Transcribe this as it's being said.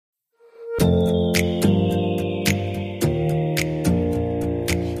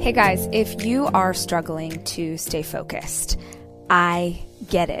Hey guys, if you are struggling to stay focused, I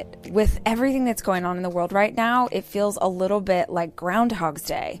get it. With everything that's going on in the world right now, it feels a little bit like Groundhog's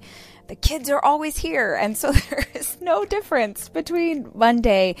Day. The kids are always here, and so there is no difference between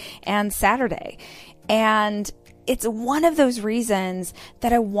Monday and Saturday. And it's one of those reasons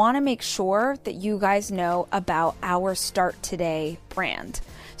that I want to make sure that you guys know about our Start Today brand.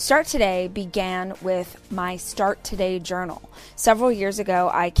 Start Today began with my Start Today journal. Several years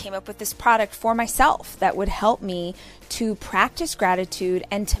ago, I came up with this product for myself that would help me to practice gratitude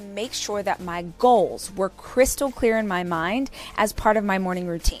and to make sure that my goals were crystal clear in my mind as part of my morning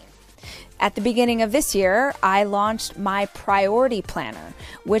routine. At the beginning of this year, I launched my Priority Planner,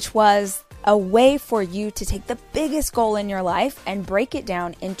 which was a way for you to take the biggest goal in your life and break it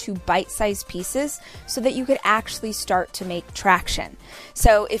down into bite-sized pieces so that you could actually start to make traction.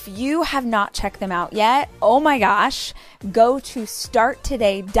 So if you have not checked them out yet, oh my gosh, go to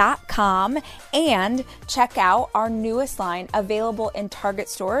starttoday.com and check out our newest line available in Target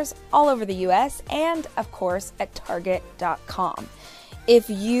stores all over the US and of course at target.com. If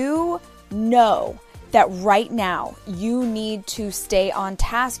you know that right now you need to stay on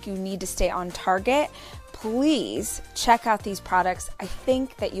task, you need to stay on target, please check out these products. I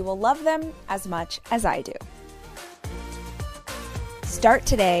think that you will love them as much as I do.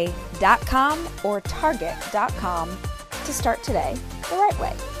 Starttoday.com or target.com to start today the right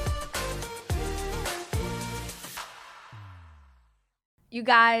way. You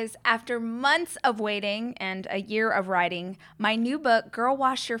guys, after months of waiting and a year of writing, my new book, Girl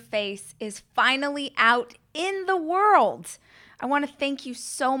Wash Your Face, is finally out in the world. I want to thank you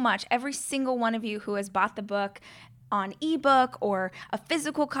so much, every single one of you who has bought the book on ebook or a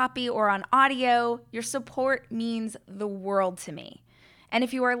physical copy or on audio. Your support means the world to me. And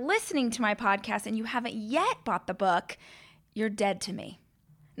if you are listening to my podcast and you haven't yet bought the book, you're dead to me.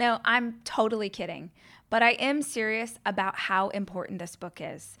 No, I'm totally kidding. But I am serious about how important this book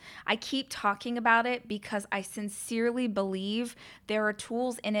is. I keep talking about it because I sincerely believe there are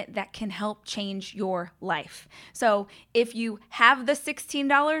tools in it that can help change your life. So if you have the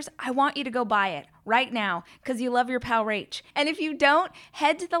 $16, I want you to go buy it right now because you love your pal Rach. And if you don't,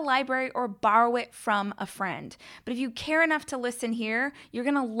 head to the library or borrow it from a friend. But if you care enough to listen here, you're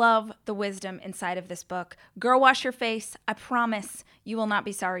going to love the wisdom inside of this book. Girl Wash Your Face. I promise you will not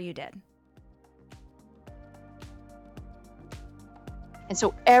be sorry you did. And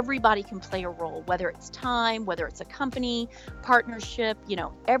so everybody can play a role, whether it's time, whether it's a company, partnership,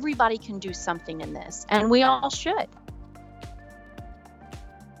 everybody can do something in this, and we all should.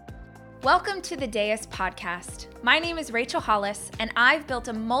 Welcome to the Deus Podcast. My name is Rachel Hollis, and I've built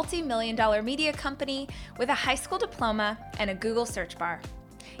a multi-million-dollar media company with a high school diploma and a Google search bar.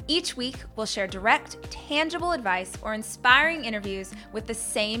 Each week, we'll share direct, tangible advice or inspiring interviews with the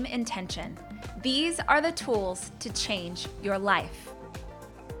same intention. These are the tools to change your life.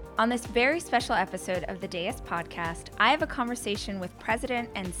 On this very special episode of the Deus Podcast, I have a conversation with President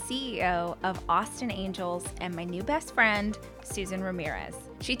and CEO of Austin Angels and my new best friend, Susan Ramirez.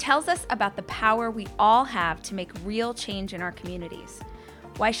 She tells us about the power we all have to make real change in our communities,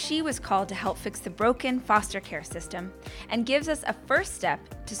 why she was called to help fix the broken foster care system, and gives us a first step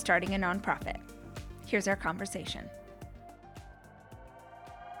to starting a nonprofit. Here's our conversation.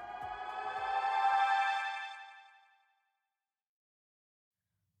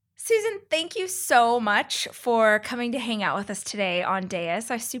 Susan, thank you so much for coming to hang out with us today on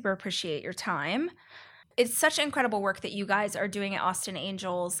Deus. I super appreciate your time. It's such incredible work that you guys are doing at Austin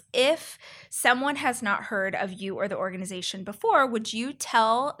Angels. If someone has not heard of you or the organization before, would you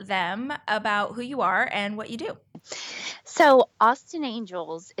tell them about who you are and what you do? So Austin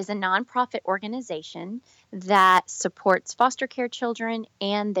Angels is a nonprofit organization that supports foster care children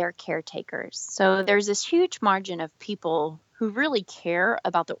and their caretakers. So there's this huge margin of people who really care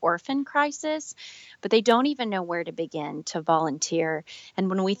about the orphan crisis, but they don't even know where to begin to volunteer. And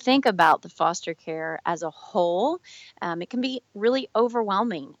when we think about the foster care as a whole, it can be really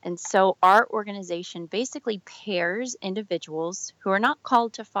overwhelming. And so our organization basically pairs individuals who are not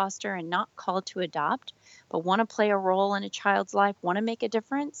called to foster and not called to adopt, but want to play a role in a child's life, want to make a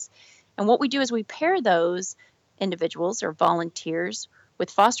difference. And what we do is we pair those individuals or volunteers with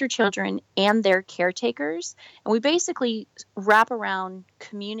foster children and their caretakers. And we basically wrap around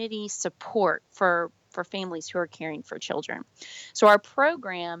community support for families who are caring for children. So our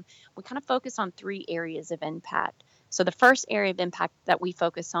program, we kind of focus on 3 areas of impact. So the first area of impact that we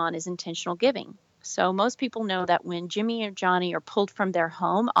focus on is intentional giving. So most people know that when Jimmy or Johnny are pulled from their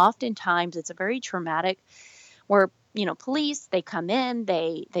home, oftentimes it's a very traumatic where police, they come in,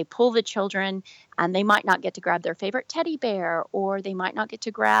 they pull the children, and they might not get to grab their favorite teddy bear, or they might not get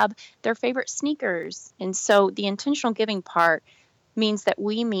to grab their favorite sneakers. And so the intentional giving part means that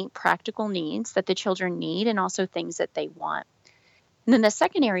we meet practical needs that the children need and also things that they want. And then the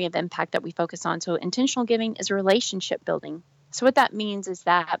second area of impact that we focus on, so intentional giving, is relationship building. So what that means is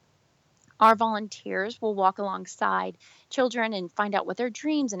that our volunteers will walk alongside children and find out what their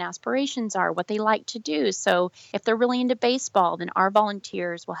dreams and aspirations are, what they like to do. So if they're really into baseball, then our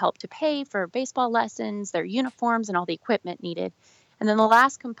volunteers will help to pay for baseball lessons, their uniforms, and all the equipment needed. And then the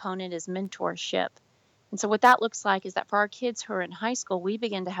last component is mentorship. And so what that looks like is that for our kids who are in high school, we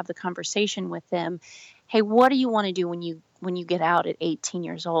begin to have the conversation with them. Hey, what do you want to do when you get out at 18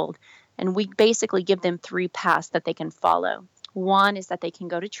 years old? And we basically give them 3 paths that they can follow. One is that they can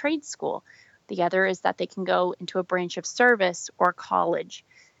go to trade school. The other is that they can go into a branch of service or college.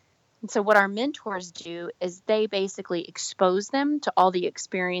 And so what our mentors do is they basically expose them to all the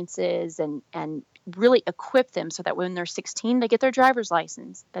experiences and really equip them so that when they're 16, they get their driver's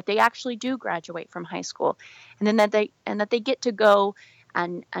license, that they actually do graduate from high school, and then that they get to go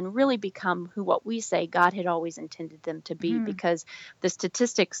and really become who what we say God had always intended them to be, because the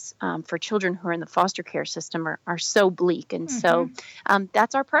statistics for children who are in the foster care system are so bleak. And so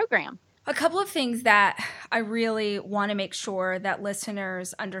that's our program. A couple of things that I really want to make sure that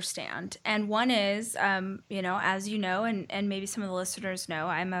listeners understand. And one is, as you know, and maybe some of the listeners know,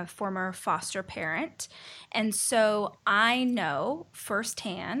 I'm a former foster parent. And so I know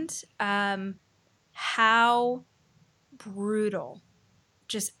firsthand how brutal,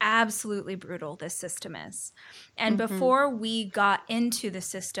 just absolutely brutal this system is. And before we got into the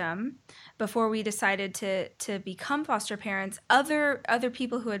system, before we decided to become foster parents, other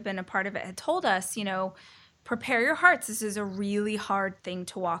people who had been a part of it had told us, prepare your hearts. This is a really hard thing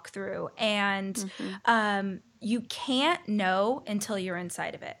to walk through. And you can't know until you're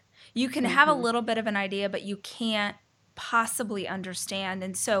inside of it. You can have a little bit of an idea, but you can't possibly understand.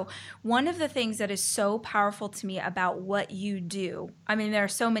 And so one of the things that is so powerful to me about what you do, I mean, there are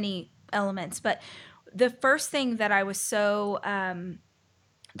so many elements, but the first thing that I was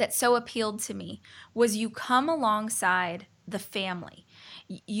that so appealed to me was you come alongside the family.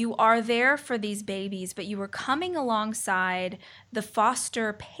 You are there for these babies, but you were coming alongside the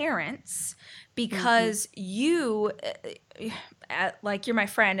foster parents because you, you're my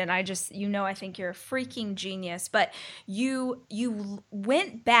friend, and I think you're a freaking genius, but you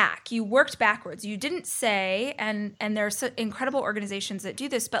went back, you worked backwards. You didn't say, and there's incredible organizations that do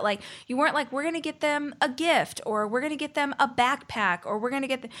this, but you weren't like, we're going to get them a gift, or we're going to get them a backpack, or we're going to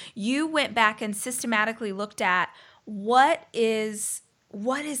get them. You went back and systematically looked at what is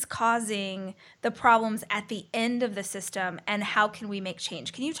causing the problems at the end of the system, and how can we make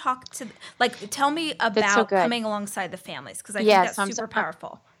change? Can you talk to, tell me about coming alongside the families? Because I think that's super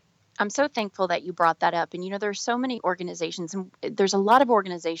powerful. I'm so thankful that you brought that up. And, there's so many organizations, and there's a lot of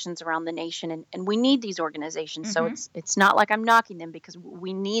organizations around the nation, and we need these organizations. So it's not like I'm knocking them, because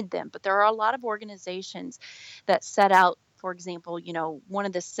we need them. But there are a lot of organizations that set out, for example, one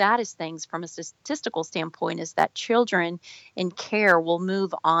of the saddest things from a statistical standpoint is that children in care will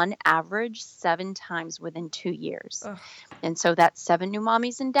move on average 7 times within 2 years. Ugh. And so that's 7 new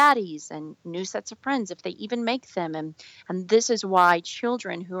mommies and daddies and new sets of friends, if they even make them. And this is why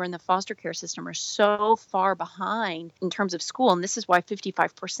children who are in the foster care system are so far behind in terms of school. And this is why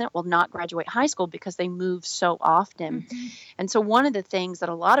 55% will not graduate high school, because they move so often. And so one of the things that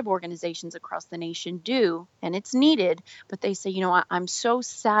a lot of organizations across the nation do, and it's needed, but they say, I'm so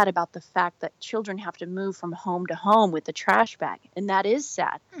sad about the fact that children have to move from home to home with the trash bag. And that is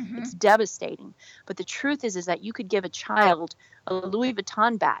sad. It's devastating. But the truth is that you could give a child a Louis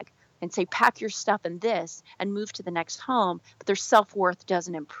Vuitton bag and say, pack your stuff in this and move to the next home, but their self-worth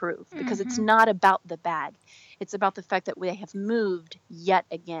doesn't improve, because it's not about the bag. It's about the fact that they have moved yet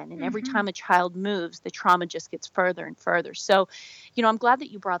again. And every time a child moves, the trauma just gets further and further. So, I'm glad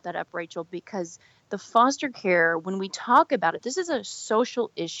that you brought that up, Rachel, because the foster care, when we talk about it, this is a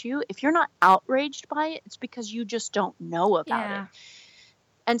social issue. If you're not outraged by it, it's because you just don't know about it.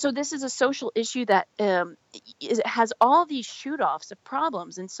 And so this is a social issue that has all these shoot-offs of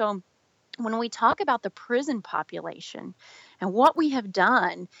problems. And so when we talk about the prison population, and what we have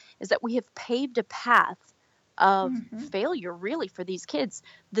done is that we have paved a path of failure, really, for these kids.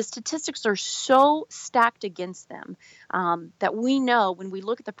 The statistics are so stacked against them that we know, when we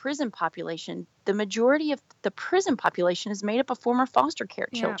look at the prison population, the majority of the prison population is made up of former foster care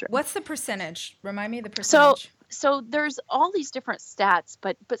children. What's the percentage? Remind me of the percentage. So there's all these different stats,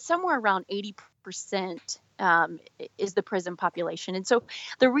 but somewhere around 80% is the prison population. And so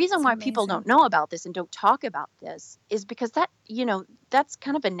the reason It's why people amazing. don't know about this and don't talk about this is because that's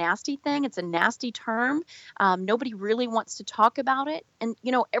kind of a nasty thing. It's a nasty term. Nobody really wants to talk about it. And,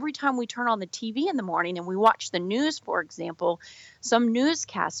 every time we turn on the TV in the morning and we watch the news, for example, some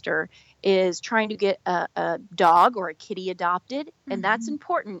newscaster is trying to get a dog or a kitty adopted. And that's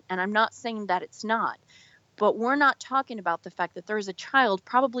important. And I'm not saying that it's not. But we're not talking about the fact that there is a child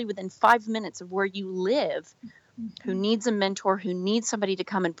probably within 5 minutes of where you live who needs a mentor, who needs somebody to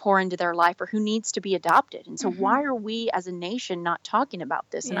come and pour into their life, or who needs to be adopted. And so why are we as a nation not talking about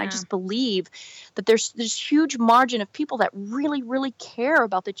this? And I just believe that there's this huge margin of people that really, really care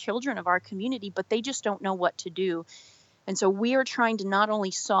about the children of our community, but they just don't know what to do. And so we are trying to not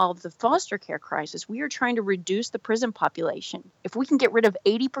only solve the foster care crisis, we are trying to reduce the prison population. If we can get rid of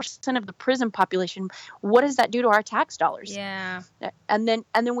 80% of the prison population, what does that do to our tax dollars? Yeah. And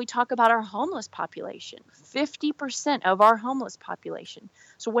then we talk about our homeless population, 50% of our homeless population.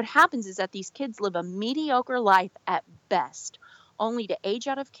 So what happens is that these kids live a mediocre life at best, only to age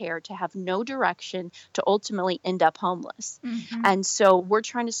out of care, to have no direction, to ultimately end up homeless. And so we're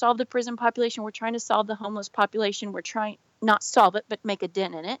trying to solve the prison population. We're trying to solve the homeless population. We're trying not solve it, but make a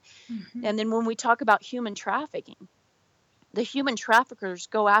dent in it. And then when we talk about human trafficking, the human traffickers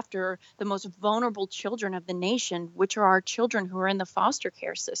go after the most vulnerable children of the nation, which are our children who are in the foster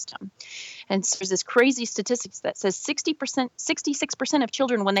care system. And so there's this crazy statistics that says 66% of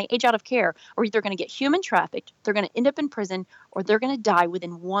children, when they age out of care, are either going to get human trafficked, they're going to end up in prison, or they're going to die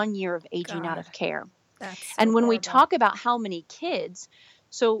within 1 year of aging out of care. That's so and when we horrible. talk about how many kids,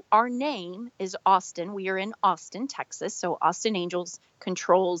 so our name is Austin. We are in Austin, Texas. So Austin Angels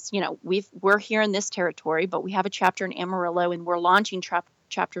controls, we're here in this territory, but we have a chapter in Amarillo, and we're launching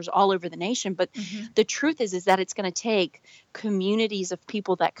chapters all over the nation. But the truth is that it's going to take communities of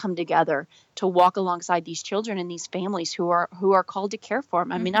people that come together to walk alongside these children and these families who are called to care for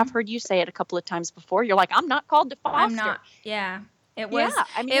them. I mean, I've heard you say it a couple of times before. You're like, I'm not called to foster. I'm not. Yeah. It was,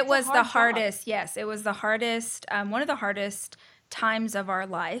 it was the hardest. Yes. It was the hardest, one of the hardest times of our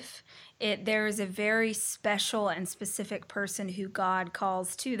life. There is a very special and specific person who God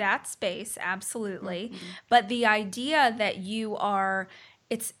calls to that space. Absolutely. But the idea that you are,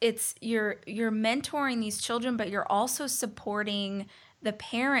 you're mentoring these children, but you're also supporting the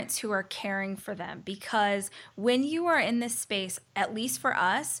parents who are caring for them, because when you are in this space, at least for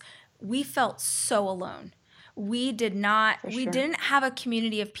us, we felt so alone. We didn't have a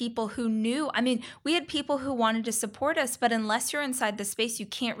community of people who knew. I mean, we had people who wanted to support us, but unless you're inside the space, you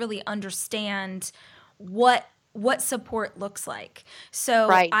can't really understand what support looks like. So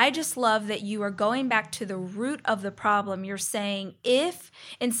I just love that you are going back to the root of the problem. You're saying, if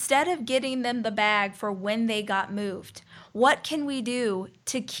instead of getting them the bag for when they got moved, what can we do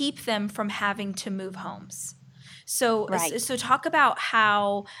to keep them from having to move homes? So talk about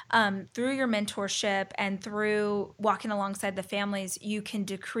how through your mentorship and through walking alongside the families, you can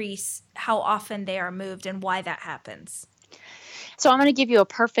decrease how often they are moved and why that happens. So I'm going to give you a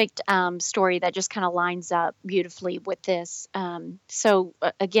perfect story that just kind of lines up beautifully with this. So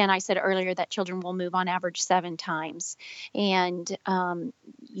again, I said earlier that children will move on average 7 times. And,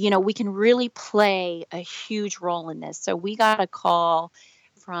 we can really play a huge role in this. So we got a call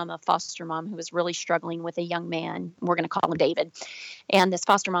from a foster mom who was really struggling with a young man. We're going to call him David. And this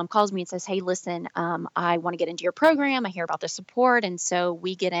foster mom calls me and says, hey, listen, I want to get into your program. I hear about the support. And so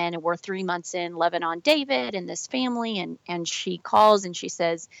we get in, and we're 3 months in loving on David and this family. And she calls and she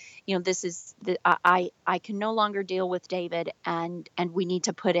says, this is I can no longer deal with David, and we need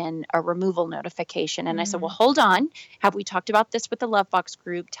to put in a removal notification. And I said, well, hold on. Have we talked about this with the Love Box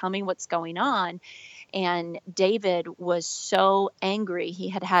group? Tell me what's going on. And David was so angry. He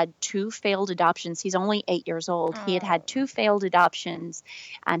had had 2 failed adoptions. He's only 8 years old. He had had 2 failed adoptions,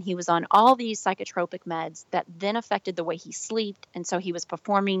 and he was on all these psychotropic meds that then affected the way he slept. And so he was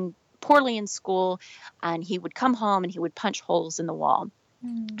performing poorly in school, and he would come home and he would punch holes in the wall.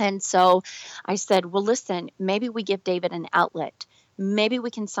 And so I said, well, listen, maybe we give David an outlet. Maybe we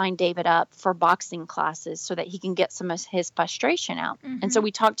can sign David up for boxing classes so that he can get some of his frustration out. And so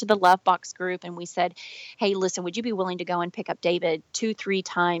we talked to the Love Box group, and we said, hey, listen, would you be willing to go and pick up David 2-3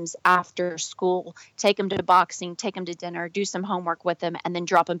 times after school, take him to boxing, take him to dinner, do some homework with him, and then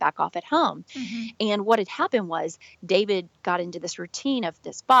drop him back off at home? And what had happened was David got into this routine of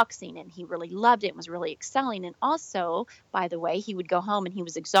this boxing, and he really loved it and was really excelling. And also, by the way, he would go home and he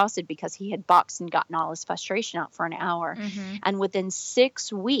was exhausted because he had boxed and gotten all his frustration out for an hour. And within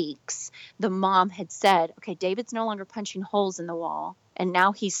 6 weeks, the mom had said, okay, David's no longer punching holes in the wall and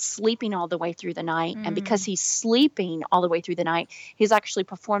now he's sleeping all the way through the night. And because Mm. he's sleeping all the way through the night, he's actually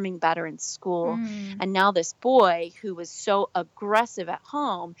performing better in school. Mm. And now this boy who was so aggressive at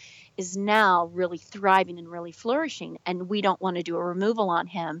home is now really thriving and really flourishing. And we don't want to do a removal on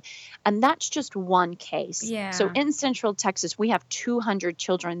him. And that's just one case. So Yeah. in Central Texas, we have 200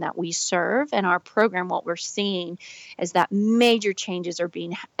 children that we serve. And our program, what we're seeing is that major changes are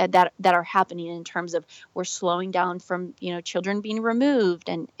being that are happening in terms of we're slowing down from children being removed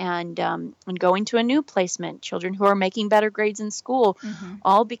and going to a new placement, children who are making better grades in school, Mm-hmm.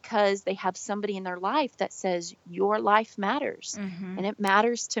 all because they have somebody in their life that says your life matters Mm-hmm. and it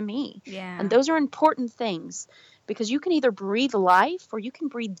matters to me. Yeah. And those are important things because you can either breathe life or you can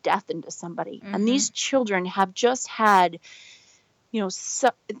breathe death into somebody. Mm-hmm. And these children have just had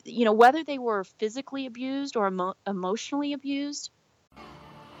whether they were physically abused or emotionally abused.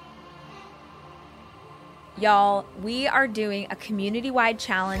 Y'all, we are doing a community-wide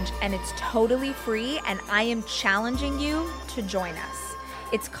challenge and it's totally free, and I am challenging you to join us.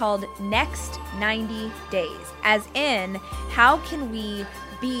 It's called Next 90 Days, as in, how can we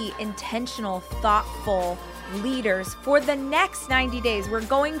be intentional, thoughtful leaders for the next 90 days? We're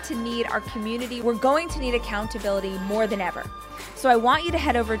going to need our community. We're going to need accountability more than ever. So I want you to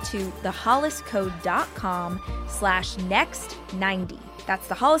head over to theholliscode.com/next90. That's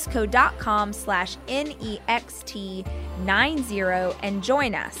theholliscode.com/NEXT90 and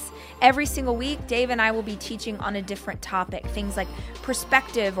join us. Every single week, Dave and I will be teaching on a different topic, things like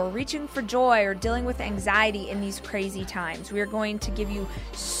perspective or reaching for joy or dealing with anxiety in these crazy times. We are going to give you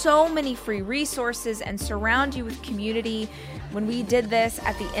so many free resources and surround you with community. When we did this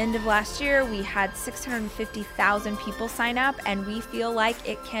at the end of last year, we had 650,000 people sign up, and we feel like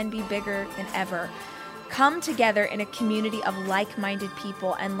it can be bigger than ever. Come together in a community of like-minded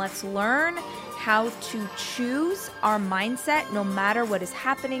people and let's learn how to choose our mindset no matter what is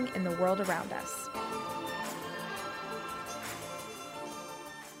happening in the world around us.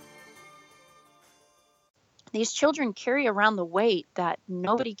 These children carry around the weight that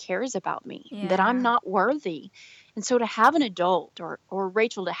nobody cares about me, that Yeah. I'm not worthy. And so to have an adult or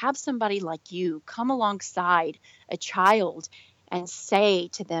Rachel, to have somebody like you come alongside a child and say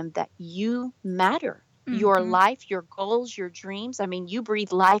to them that you matter. Your Mhm. life, your goals, your dreams. I mean, you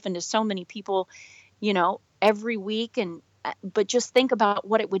breathe life into so many people, every week. But just think about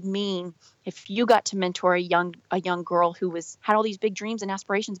what it would mean if you got to mentor a young girl who had all these big dreams and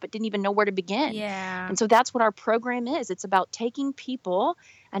aspirations, but didn't even know where to begin. Yeah. And so that's what our program is. It's about taking people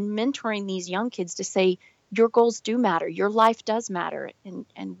and mentoring these young kids to say, your goals do matter. Your life does matter.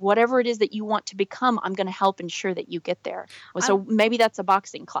 And whatever it is that you want to become, I'm going to help ensure that you get there. Well, so maybe that's a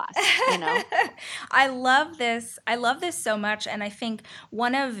boxing class, I love this. I love this so much. And I think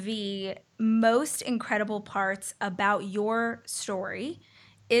one of the most incredible parts about your story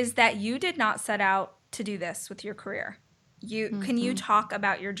is that you did not set out to do this with your career. Can you talk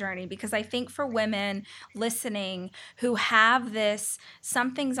about your journey? Because I think for women listening who have this,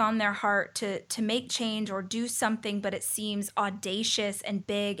 something's on their heart to make change or do something, but it seems audacious and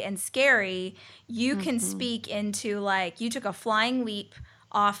big and scary, you can speak into like you took a flying leap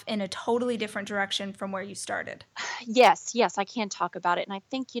off in a totally different direction from where you started. Yes, I can talk about it. And I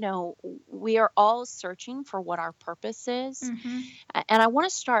think, we are all searching for what our purpose is. Mm-hmm. And I want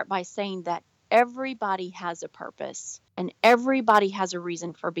to start by saying that everybody has a purpose and everybody has a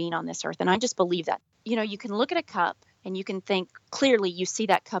reason for being on this earth. And I just believe that. You can look at a cup and you can think clearly, you see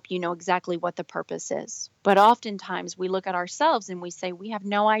that cup, you know exactly what the purpose is. But oftentimes we look at ourselves and we say, we have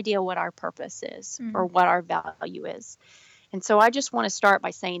no idea what our purpose is or what our value is. And so I just want to start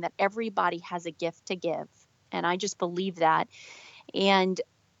by saying that everybody has a gift to give. And I just believe that. And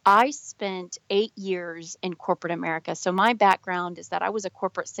I spent 8 years in corporate America. So my background is that I was a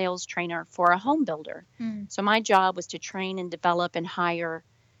corporate sales trainer for a home builder. So my job was to train and develop and hire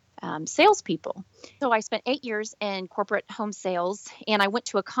salespeople. So I spent 8 years in corporate home sales, and I went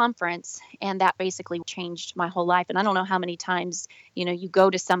to a conference, and that basically changed my whole life. And I don't know how many times, you go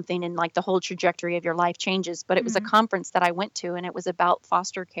to something and like the whole trajectory of your life changes, but it was a conference that I went to, and it was about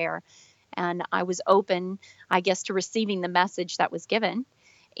foster care. And I was open, I guess, to receiving the message that was given.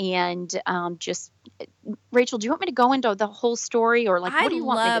 And Rachel, do you want me to go into the whole story or what do you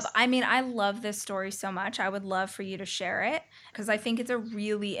want me to? I love this story so much. I would love for you to share it because I think it's a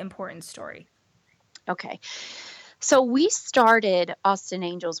really important story. Okay. So we started Austin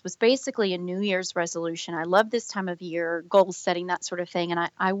Angels was basically a New Year's resolution. I love this time of year, goal setting, that sort of thing. And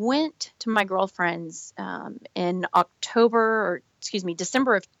I went to my girlfriend's in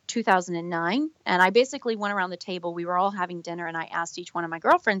December of 2009. And I basically went around the table. We were all having dinner and I asked each one of my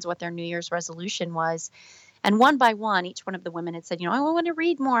girlfriends what their New Year's resolution was. And one by one, each one of the women had said, I want to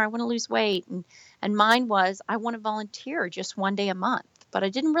read more. I want to lose weight. And mine was, I want to volunteer just one day a month. But I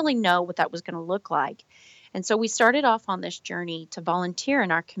didn't really know what that was going to look like. And so we started off on this journey to volunteer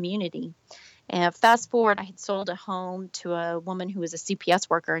in our community. And fast forward, I had sold a home to a woman who was a CPS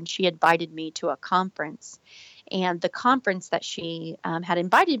worker, and she invited me to a conference. And the conference that she had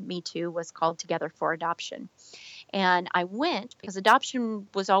invited me to was called Together for Adoption. And I went because adoption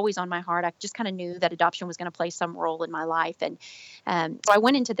was always on my heart. I just kind of knew that adoption was going to play some role in my life. And so I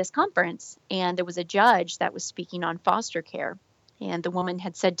went into this conference, and there was a judge that was speaking on foster care. And the woman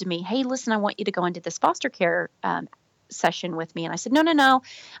had said to me, hey, listen, I want you to go into this foster care session with me. And I said, no,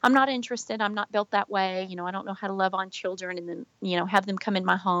 I'm not interested. I'm not built that way. I don't know how to love on children and then, have them come in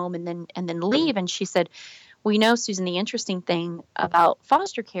my home and then leave. And she said, well, Susan, the interesting thing about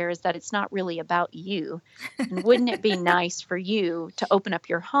foster care is that it's not really about you. And wouldn't it be nice for you to open up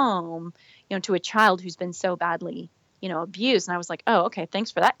your home, to a child who's been so badly, abused? And I was like, oh, okay, thanks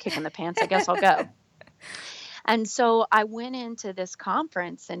for that kick in the pants. I guess I'll go. And so I went into this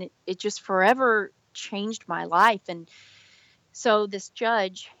conference, and it just forever changed my life. And so this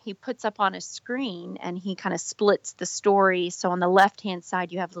judge, he puts up on a screen and he kind of splits the story. So on the left-hand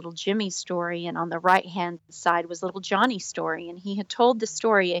side, you have little Jimmy's story, and on the right-hand side was little Johnny's story. And he had told the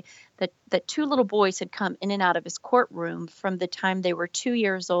story that two little boys had come in and out of his courtroom from the time they were 2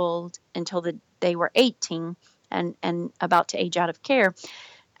 years old until they were 18 and about to age out of care.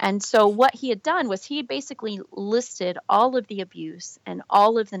 And so what he had done was he basically listed all of the abuse and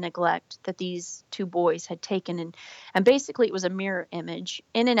all of the neglect that these two boys had taken. And basically it was a mirror image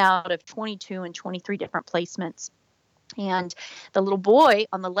in and out of 22 and 23 different placements. And the little boy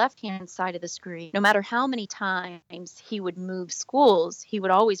on the left-hand side of the screen, no matter how many times he would move schools, he would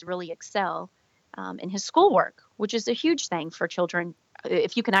always really excel in his schoolwork, which is a huge thing for children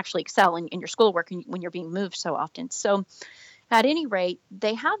if you can actually excel in your schoolwork when you're being moved so often. So at any rate,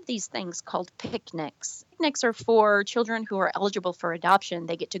 they have these things called picnics. Picnics are for children who are eligible for adoption.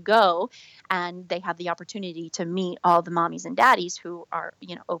 They get to go and they have the opportunity to meet all the mommies and daddies who are,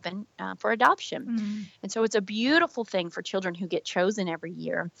 open for adoption. Mm-hmm. And so it's a beautiful thing for children who get chosen every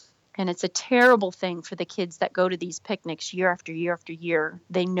year. And it's a terrible thing for the kids that go to these picnics year after year after year.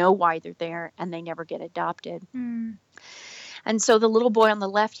 They know why they're there and they never get adopted. Mm. And so the little boy on the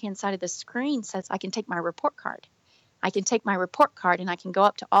left-hand side of the screen says, I can take my report card. I can take my report card and I can go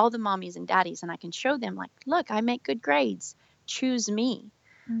up to all the mommies and daddies and I can show them, like, look, I make good grades. Choose me.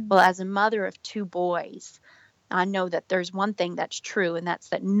 Mm-hmm. Well, as a mother of two boys, I know that there's one thing that's true, and that's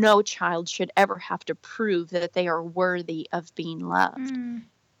that no child should ever have to prove that they are worthy of being loved. Mm-hmm.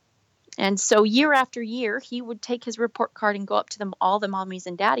 And so year after year, he would take his report card and go up to them, all the mommies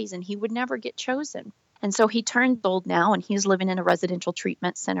and daddies, and he would never get chosen. And so he turned old now, and he's living in a residential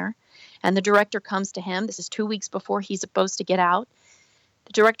treatment center. And the director comes to him. This is 2 weeks before he's supposed to get out.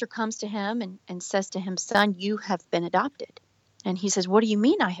 The director comes to him and says to him, son, you have been adopted. And he says, what do you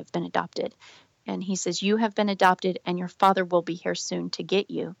mean I have been adopted? And he says, you have been adopted, and your father will be here soon to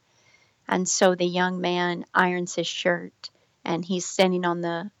get you. And so the young man irons his shirt, and he's standing on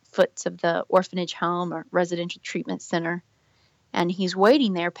the foots of the orphanage home or residential treatment center. And he's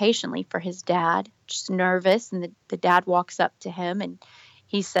waiting there patiently for his dad, just nervous. And the dad walks up to him and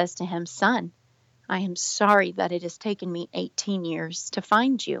he says to him, son, I am sorry that it has taken me 18 years to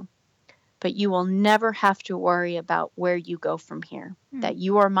find you, but you will never have to worry about where you go from here, that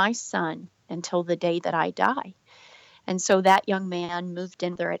you are my son until the day that I die. And so that young man moved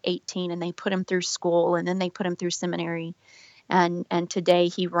in there at 18, and they put him through school, and then they put him through seminary. And today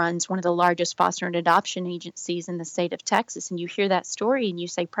he runs one of the largest foster and adoption agencies in the state of Texas. And you hear that story and you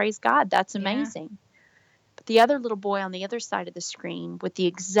say, praise God, that's amazing. Yeah. But the other little boy on the other side of the screen, with the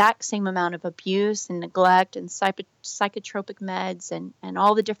exact same amount of abuse and neglect and psychotropic meds and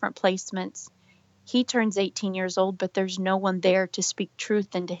all the different placements, he turns 18 years old, but there's no one there to speak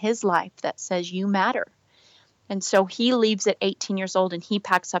truth into his life that says you matter. And so he leaves at 18 years old, and he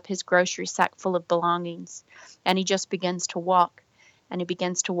packs up his grocery sack full of belongings, and he just begins to walk, and he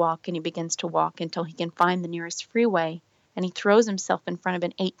begins to walk, and he begins to walk until he can find the nearest freeway, and he throws himself in front of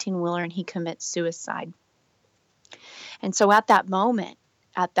an 18-wheeler and he commits suicide. And so at that moment,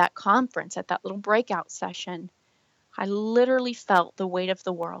 at that conference, at that little breakout session, I literally felt the weight of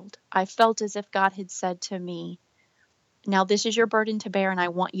the world. I felt as if God had said to me, now this is your burden to bear, and I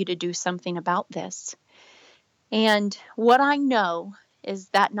want you to do something about this. And what I know is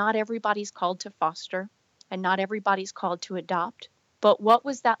that not everybody's called to foster, and not everybody's called to adopt. But what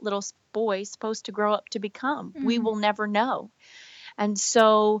was that little boy supposed to grow up to become? Mm-hmm. We will never know. And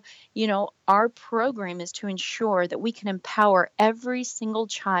so, our program is to ensure that we can empower every single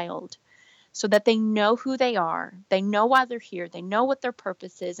child so that they know who they are, they know why they're here, they know what their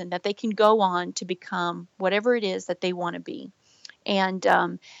purpose is, and that they can go on to become whatever it is that they want to be. And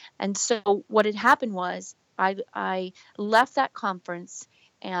so what had happened was I left that conference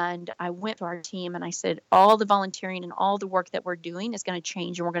and I went to our team and I said, all the volunteering and all the work that we're doing is going to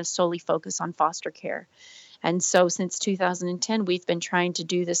change, and we're going to solely focus on foster care. And so since 2010, we've been trying to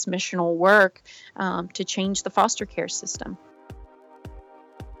do this missional work to change the foster care system.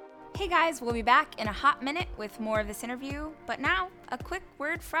 Hey guys, we'll be back in a hot minute with more of this interview, but now a quick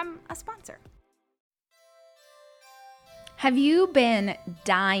word from a sponsor. Have you been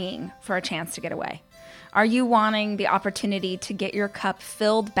dying for a chance to get away? Are you wanting the opportunity to get your cup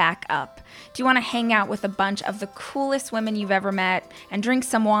filled back up? Do you want to hang out with a bunch of the coolest women you've ever met and drink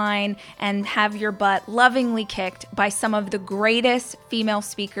some wine and have your butt lovingly kicked by some of the greatest female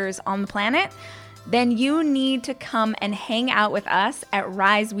speakers on the planet? Then you need to come and hang out with us at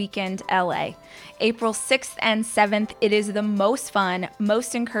Rise Weekend LA. April 6th and 7th, it is the most fun,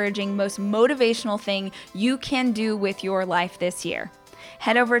 most encouraging, most motivational thing you can do with your life this year.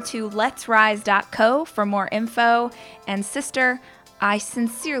 Head over to letsrise.co for more info, and sister, I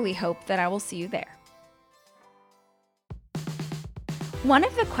sincerely hope that I will see you there. One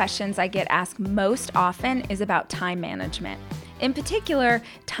of the questions I get asked most often is about time management. In particular,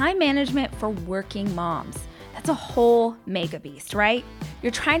 time management for working moms. That's a whole mega beast, right?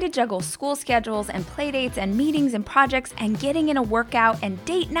 You're trying to juggle school schedules and play dates and meetings and projects and getting in a workout and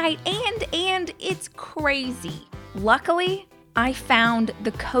date night and it's crazy. Luckily, I found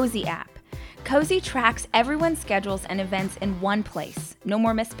the Cozy app. Cozy tracks everyone's schedules and events in one place. No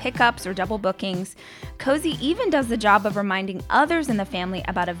more missed pickups or double bookings. Cozy even does the job of reminding others in the family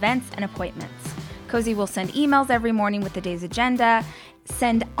about events and appointments. Cozy will send emails every morning with the day's agenda,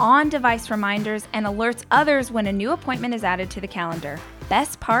 send on-device reminders, and alerts others when a new appointment is added to the calendar.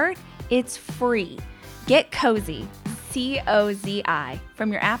 Best part? It's free. Get Cozy, C-O-Z-I,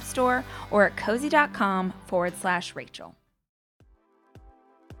 from your app store or at cozy.com/Rachel.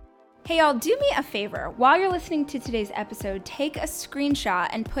 Hey y'all, do me a favor. While you're listening to today's episode, take a screenshot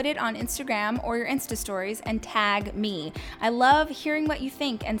and put it on Instagram or your Insta stories and tag me. I love hearing what you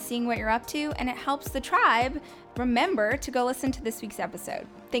think and seeing what you're up to, and it helps the tribe remember to go listen to this week's episode.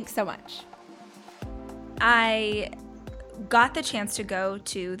 Thanks so much. I got the chance to go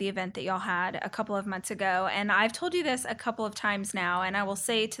to the event that y'all had a couple of months ago, and I've told you this a couple of times now, and I will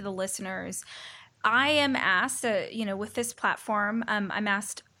say to the listeners, I am asked, with this platform, I'm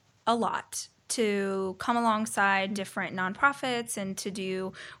asked a lot to come alongside different nonprofits and to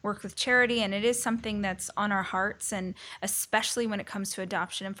do work with charity. And it is something that's on our hearts, and especially when it comes to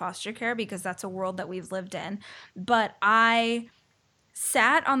adoption and foster care, because that's a world that we've lived in. But I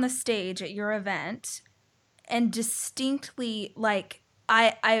sat on the stage at your event and distinctly,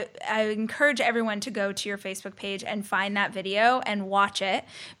 I encourage everyone to go to your Facebook page and find that video and watch it,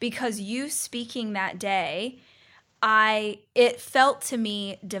 because you speaking that day, it felt to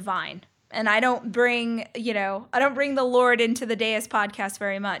me divine. And I don't bring the Lord into the Deus podcast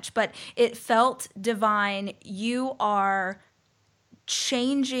very much, but it felt divine. You are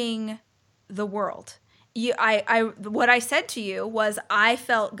changing the world. What I said to you was, I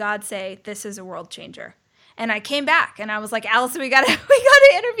felt God say, this is a world changer. And I came back and I was like, Allison, we gotta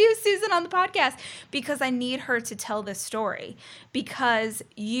interview Susan on the podcast, because I need her to tell this story, because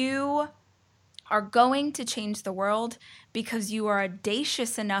you are going to change the world because you are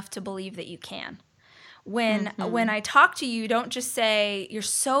audacious enough to believe that you can. When I talk to you, don't just say you're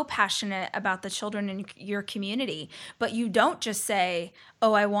so passionate about the children in your community, but you don't just say,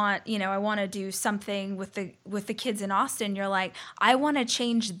 oh, I want to do something with the kids in Austin. You're like, I want to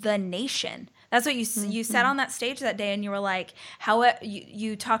change the nation. That's what you said on that stage that day, and you were like,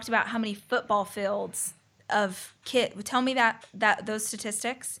 you talked about how many football fields of kids. Tell me those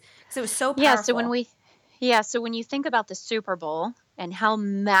statistics, because it was so powerful. So when you think about the Super Bowl and how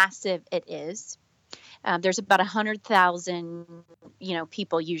massive it is, there's about 100,000,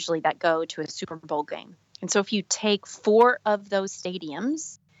 people usually that go to a Super Bowl game. And so if you take 4 of those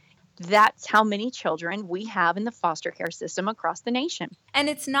stadiums, that's how many children we have in the foster care system across the nation. And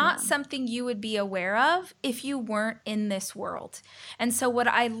it's not something you would be aware of if you weren't in this world. And so what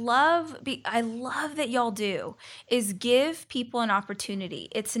I love that y'all do is give people an opportunity.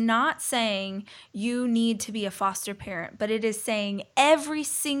 It's not saying you need to be a foster parent, but it is saying every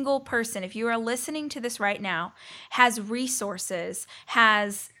single person, if you are listening to this right now, has resources,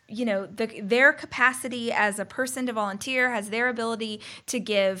 has their capacity as a person to volunteer, has their ability to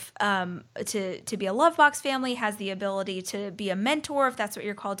give, to be a Love Box family, has the ability to be a mentor if that's what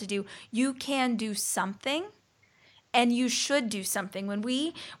you're called to do. You can do something, and you should do something. When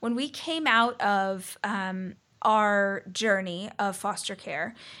we came out of our journey of foster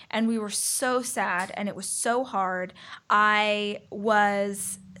care, and we were so sad and it was so hard, I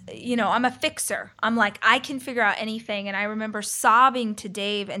was, I'm a fixer. I'm like, I can figure out anything. And I remember sobbing to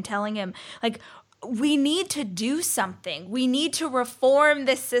Dave and telling him, like, we need to do something. We need to reform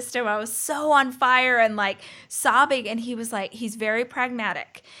this system. I was so on fire and like sobbing. And he was like, he's very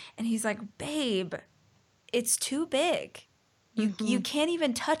pragmatic. And he's like, babe, it's too big. You can't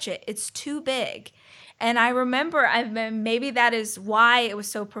even touch it. It's too big. And I remember, maybe that is why it was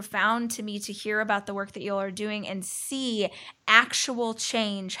so profound to me to hear about the work that you all are doing and see actual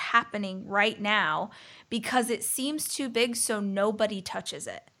change happening right now, because it seems too big, so nobody touches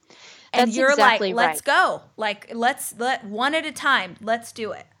it. And That's you're exactly like, let's right. go. Like, let one at a time. Let's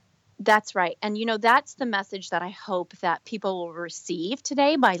do it. That's right. And, that's the message that I hope that people will receive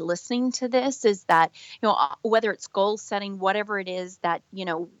today by listening to this, is that, whether it's goal setting, whatever it is that,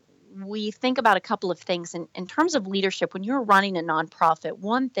 we think about a couple of things in terms of leadership. When you're running a nonprofit,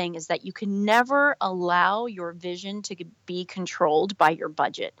 one thing is that you can never allow your vision to be controlled by your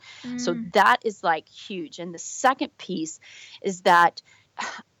budget. So that is like huge. And the second piece is that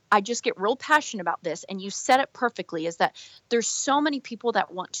I just get real passionate about this, and you said it perfectly, is that there's so many people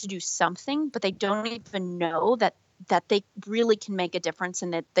that want to do something, but they don't even know that they really can make a difference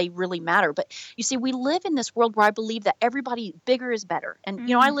and that they really matter. But you see, we live in this world where I believe that everybody bigger is better. And,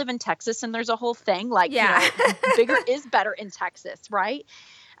 I live in Texas, and there's a whole thing like, bigger is better in Texas, right?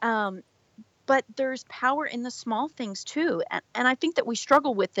 But there's power in the small things too. And I think that we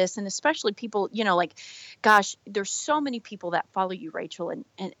struggle with this, and especially people, like, gosh, there's so many people that follow you, Rachel.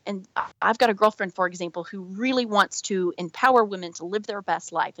 And I've got a girlfriend, for example, who really wants to empower women to live their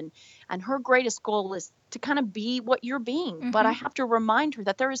best life. And her greatest goal is to kind of be what you're being. But I have to remind her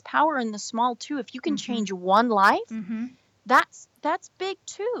that there is power in the small too. If you can change one life, that's big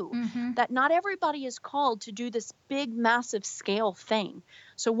too. That not everybody is called to do this big, massive scale thing.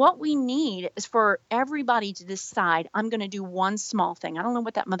 So what we need is for everybody to decide, I'm going to do one small thing. I don't know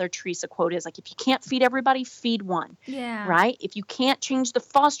what that Mother Teresa quote is. Like, if you can't feed everybody, feed one. Yeah. Right? If you can't change the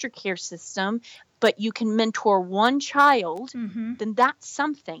foster care system, but you can mentor one child, then that's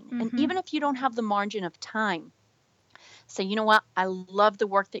something. And even if you don't have the margin of time, say, you know what? I love the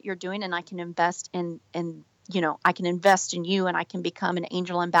work that you're doing, and I can invest in I can invest in you, and I can become an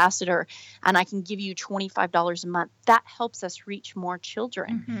angel ambassador, and I can give you $25 a month. That helps us reach more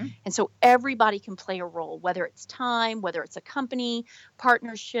children. And so everybody can play a role, whether it's time, whether it's a company,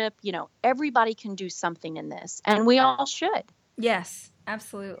 partnership, everybody can do something in this, and we all should. Yes,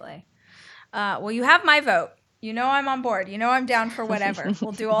 absolutely. Well, you have my vote. I'm on board. I'm down for whatever.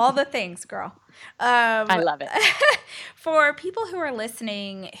 We'll do all the things, girl. I love it. For people who are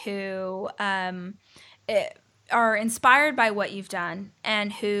listening who are inspired by what you've done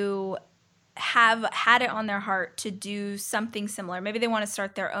and who have had it on their heart to do something similar, maybe they want to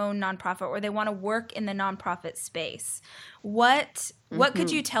start their own nonprofit, or they want to work in the nonprofit space, what could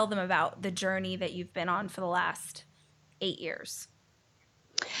you tell them about the journey that you've been on for the last 8 years?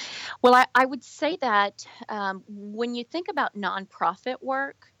 Well, I would say that when you think about nonprofit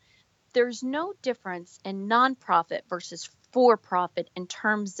work, there's no difference in nonprofit versus for-profit in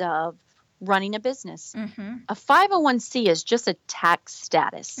terms of running a business. A 501c is just a tax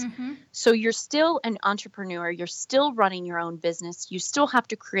status. So you're still an entrepreneur. You're still running your own business. You still have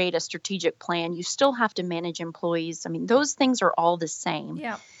to create a strategic plan. You still have to manage employees. I mean, those things are all the same.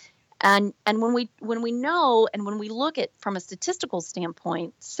 Yeah. And when we know, and when we look at from a statistical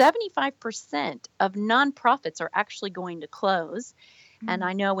standpoint, 75% of nonprofits are actually going to close. And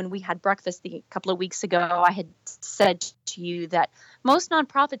I know when we had breakfast a couple of weeks ago, I had said to you that most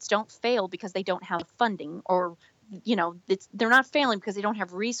nonprofits don't fail because they don't have funding, or, they're not failing because they don't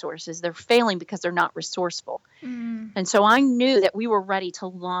have resources. They're failing because they're not resourceful. And so I knew that we were ready to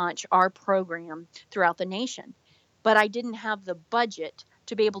launch our program throughout the nation, but I didn't have the budget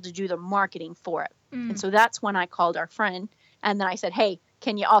to be able to do the marketing for it. And so that's when I called our friend, and then I said, hey,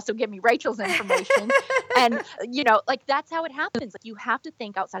 can you also give me Rachel's information? And, that's how it happens. Like, you have to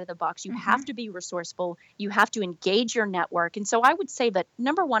think outside of the box. You have to be resourceful. You have to engage your network. And so I would say that,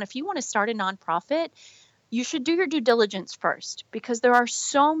 number one, if you want to start a nonprofit, you should do your due diligence first, because there are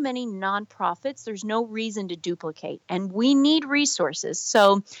so many nonprofits. There's no reason to duplicate, and we need resources.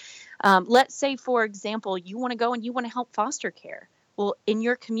 So let's say, for example, you want to go and you want to help foster care. Well, in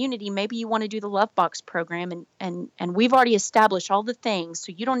your community, maybe you want to do the Love Box program, and we've already established all the things,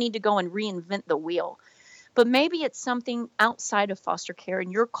 so you don't need to go and reinvent the wheel. But maybe it's something outside of foster care and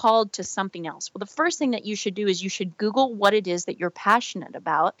you're called to something else. Well, the first thing that you should do is you should Google what it is that you're passionate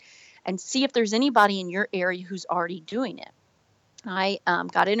about, and see if there's anybody in your area who's already doing it. I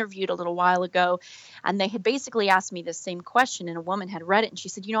got interviewed a little while ago, and they had basically asked me the same question, and a woman had read it, and she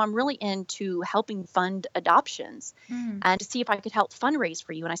said, I'm really into helping fund adoptions and to see if I could help fundraise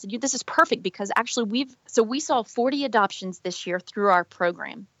for you. And I said, this is perfect, because actually we saw 40 adoptions this year through our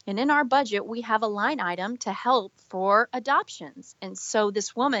program. And in our budget, we have a line item to help for adoptions. And so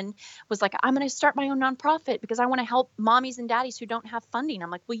this woman was like, I'm going to start my own nonprofit because I want to help mommies and daddies who don't have funding. I'm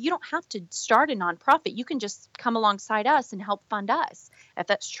like, well, you don't have to start a nonprofit. You can just come alongside us and help fund us if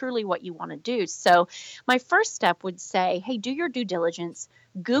that's truly what you want to do. So my first step would say, hey, do your due diligence,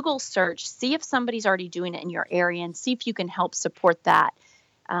 Google search, see if somebody's already doing it in your area, and see if you can help support that.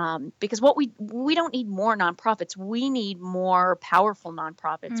 Because what we don't need more nonprofits. We need more powerful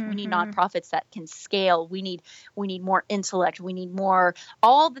nonprofits. We need nonprofits that can scale. We need more intellect. We need more,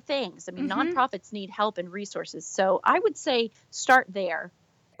 all the things. I mean, nonprofits need help and resources. So I would say start there.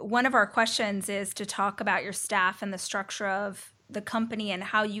 One of our questions is to talk about your staff and the structure of the company and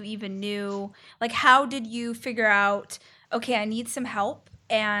how you even knew, like, how did you figure out, okay, I need some help,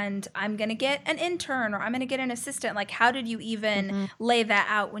 and I'm going to get an intern, or I'm going to get an assistant? Like, how did you even lay that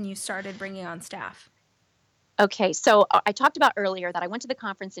out when you started bringing on staff? Okay, so I talked about earlier that I went to the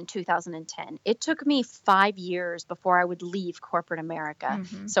conference in 2010. It took me 5 years before I would leave corporate America.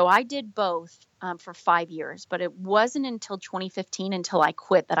 So I did both for 5 years, but it wasn't until 2015, until I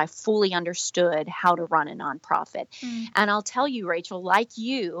quit, that I fully understood how to run a nonprofit. And I'll tell you, Rachel, like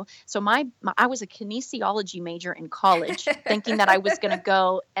you, so I was a kinesiology major in college, thinking that I was going to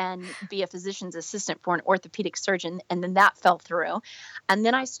go and be a physician's assistant for an orthopedic surgeon, and then that fell through. And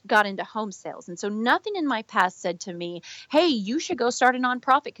then I got into home sales. And so nothing in my past said to me, hey, you should go start a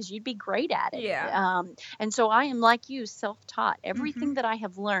nonprofit because you'd be great at it. Yeah. And so I am, like you, self-taught. Everything that I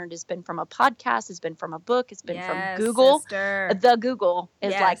have learned has been from a podcast, has been from a book, has been from Google. Sister. The Google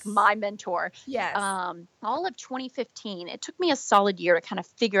is like my mentor. Yes. All of 2015, it took me a solid year to kind of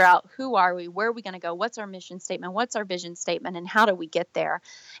figure out, who are we, where are we going to go, what's our mission statement, what's our vision statement, and how do we get there?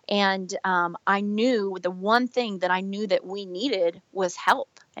 And I knew the one thing that I knew that we needed was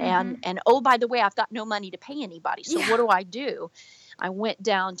help. And oh, by the way, I've got no money to pay anybody. So what do I do? I went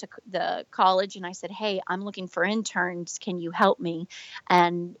down to the college and I said, hey, I'm looking for interns. Can you help me?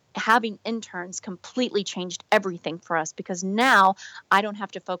 And having interns completely changed everything for us, because now I don't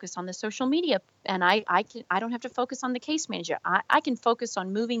have to focus on the social media, and I don't have to focus on the case manager. I can focus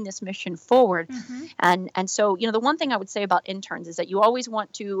on moving this mission forward. And so, the one thing I would say about interns is that you always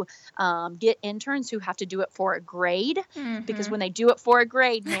want to get interns who have to do it for a grade, because when they do it for a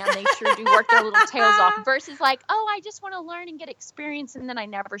grade, man, they sure do work their little tails off, versus like, oh, I just want to learn and get experience, and then I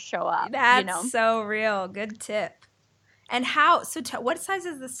never show up. That's so real. Good tip. And what size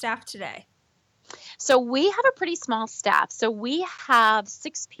is the staff today? So we have a pretty small staff. So we have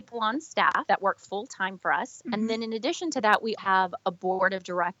 6 people on staff that work full time for us. And then in addition to that, we have a board of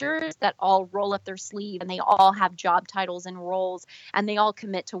directors that all roll up their sleeve, and they all have job titles and roles, and they all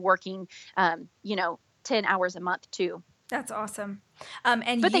commit to working, 10 hours a month too. That's awesome.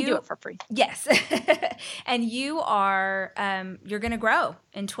 But they do it for free. Yes. And you are, you're going to grow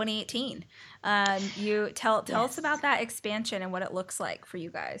in 2018. You tell us about that expansion and what it looks like for you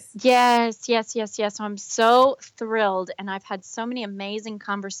guys. Yes. I'm so thrilled. And I've had so many amazing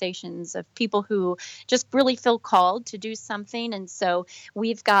conversations of people who just really feel called to do something. And so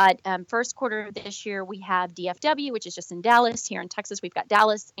we've got first quarter of this year, we have DFW, which is just in Dallas. Here in Texas, we've got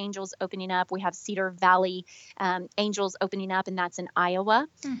Dallas Angels opening up. We have Cedar Valley Angels opening up, and that's in Iowa.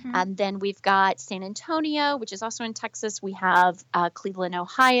 And then we've got San Antonio, which is also in Texas. We have Cleveland,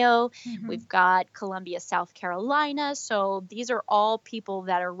 Ohio. We've got Columbia, South Carolina. So these are all people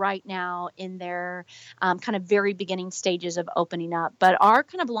that are right now in their kind of very beginning stages of opening up. But our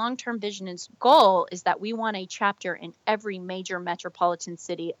kind of long-term vision and goal is that we want a chapter in every major metropolitan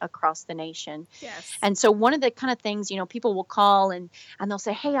city across the nation. Yes. And so one of the kind of things, people will call and they'll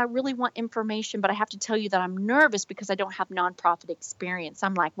say, hey, I really want information, but I have to tell you that I'm nervous because I don't have nonprofit experience.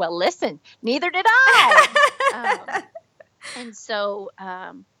 I'm like, well, listen, neither did I. And so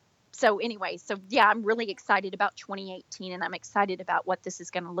anyway, I'm really excited about 2018, and I'm excited about what this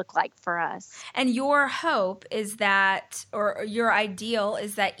is going to look like for us. And your hope is that, or your ideal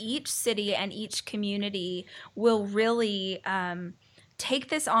is that each city and each community will really take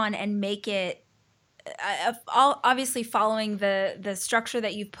this on and make it, obviously following the structure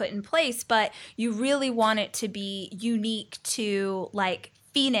that you've put in place, but you really want it to be unique to like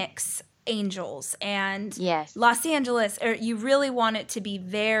Phoenix Angels and Los Angeles, or you really want it to be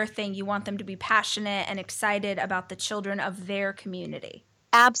their thing. You want them to be passionate and excited about the children of their community.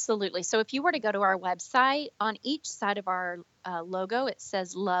 Absolutely. So if you were to go to our website, on each side of our logo, it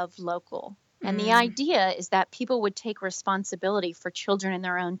says Love Local. And the idea is that people would take responsibility for children in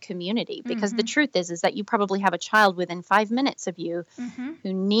their own community, because the truth is that you probably have a child within 5 minutes of you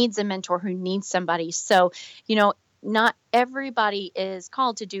who needs a mentor, who needs somebody. So, not everybody is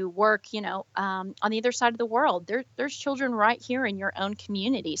called to do work, on the other side of the world. There's children right here in your own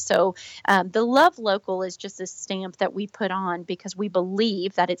community. So the Love Local is just a stamp that we put on because we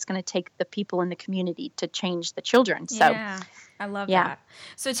believe that it's going to take the people in the community to change the children. So yeah, I love that.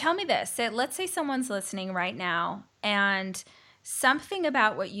 So tell me this. Let's say someone's listening right now, and something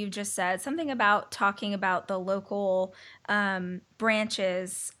about what you just said, something about talking about the local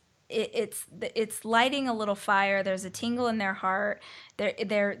branches, it's lighting a little fire. There's a tingle in their heart.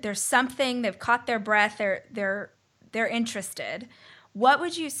 There's something. They've caught their breath. They're interested. What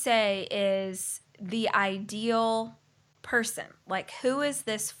would you say is the ideal person? Like, who is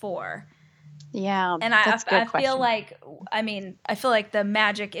this for? Yeah, and I feel like, I feel like the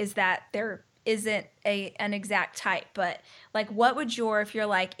magic is that there isn't an exact type, but like, what would if you're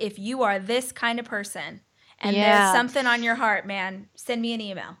like, if you are this kind of person and there's something on your heart, man, send me an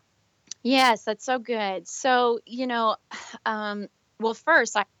email. Yes, that's so good. So, well,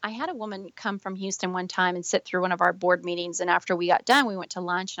 first, I had a woman come from Houston one time and sit through one of our board meetings. And after we got done, we went to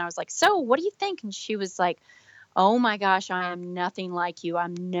lunch, and I was like, so what do you think? And she was like, oh my gosh, I am nothing like you.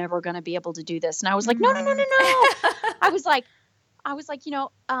 I'm never going to be able to do this. And I was like, no. I was like,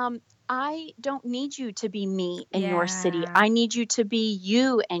 I don't need you to be me in your city. I need you to be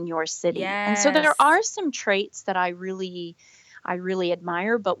you in your city. Yes. And so there are some traits that I really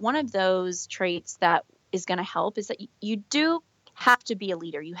admire. But one of those traits that is going to help is that you do have to be a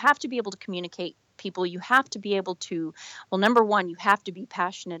leader. You have to be able to communicate people. You have to be able to, well, number one, you have to be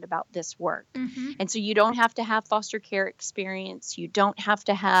passionate about this work. And so you don't have to have foster care experience. You don't have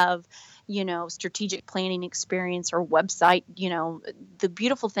to have, strategic planning experience or website. The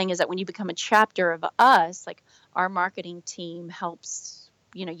beautiful thing is that when you become a chapter of us, like our marketing team helps.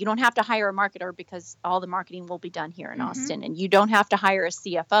 You don't have to hire a marketer because all the marketing will be done here in Austin. And you don't have to hire a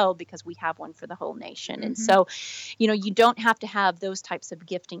CFO because we have one for the whole nation. And so, you don't have to have those types of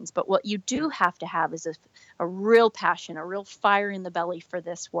giftings. But what you do have to have is a real passion, a real fire in the belly for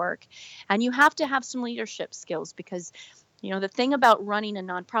this work. And you have to have some leadership skills because, the thing about running a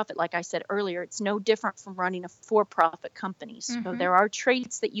nonprofit, like I said earlier, it's no different from running a for-profit company. So there are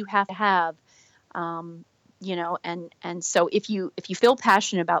traits that you have to have. And so if you feel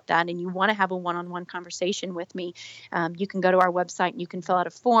passionate about that and you want to have a one-on-one conversation with me, you can go to our website and you can fill out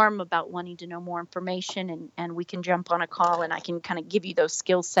a form about wanting to know more information, and we can jump on a call and I can kind of give you those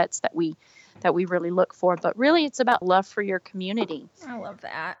skill sets that we really look for. But really, it's about love for your community. I love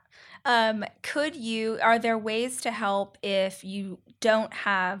that. Are there ways to help if you don't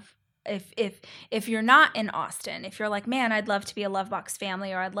have, if you're not in Austin, if you're like, man, I'd love to be a Lovebox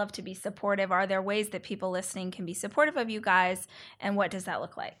family, or I'd love to be supportive, are there ways that people listening can be supportive of you guys, and what does that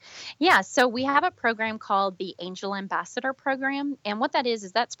look like? Yeah, so we have a program called the Angel Ambassador Program, and what that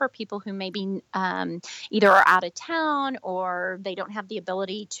is that's for people who maybe either are out of town or they don't have the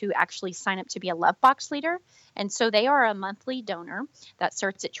ability to actually sign up to be a Lovebox leader. And so they are a monthly donor that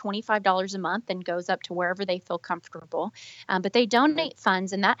starts at $25 a month and goes up to wherever they feel comfortable. But they donate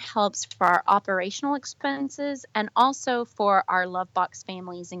funds, and that helps for our operational expenses and also for our Lovebox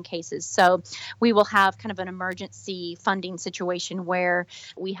families in cases. So we will have kind of an emergency funding situation where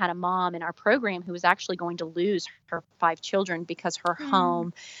we had a mom in our program who was actually going to lose her 5 children because her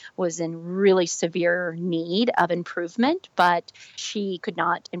home was in really severe need of improvement, but she could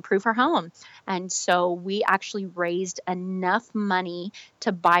not improve her home. And so we actually raised enough money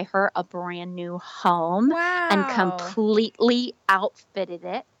to buy her a brand new home. Wow. And completely outfitted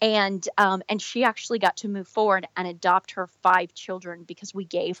it. And she actually got to move forward and adopt her 5 children because we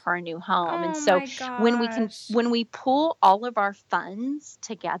gave her a new home. And so when we pull all of our funds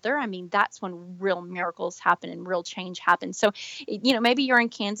together, I mean, that's when real miracles happen and real change happens. So, maybe you're in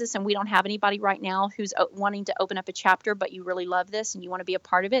Kansas and we don't have anybody right now who's wanting to open up a chapter, but you really love this and you want to be a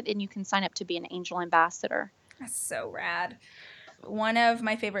part of it, then you can sign up to be an Angel Ambassador. That's so rad. One of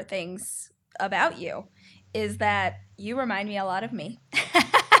my favorite things about you is that you remind me a lot of me.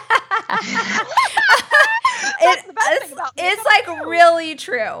 It's like really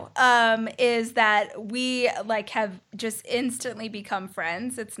true. Is that we like have just instantly become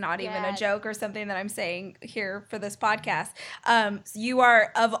friends. It's not even a joke or something that I'm saying here for this podcast. You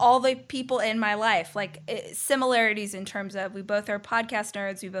are, of all the people in my life, like similarities in terms of we both are podcast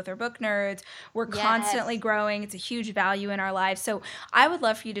nerds, we both are book nerds. We're constantly growing. It's a huge value in our lives. So I would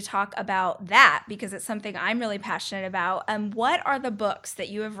love for you to talk about that because it's something I'm really passionate about. What are the books that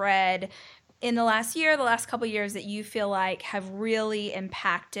you have read in the last year, the last couple of years that you feel like have really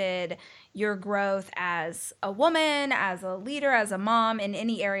impacted your growth as a woman, as a leader, as a mom in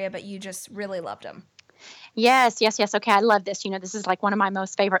any area, but you just really loved them? Yes, yes, yes. Okay, I love this. This is like one of my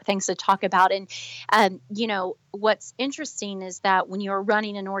most favorite things to talk about. And, what's interesting is that when you're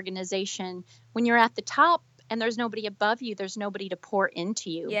running an organization, when you're at the top and there's nobody above you, there's nobody to pour into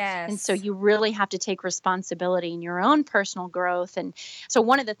you. Yes. And so you really have to take responsibility in your own personal growth. And so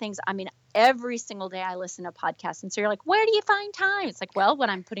one of the things, every single day I listen to podcasts. And so you're like, where do you find time? It's like, well, when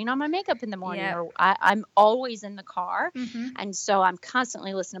I'm putting on my makeup in the morning, Yep. or I'm always in the car. Mm-hmm. And so I'm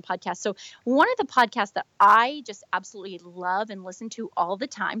constantly listening to podcasts. So one of the podcasts that I just absolutely love and listen to all the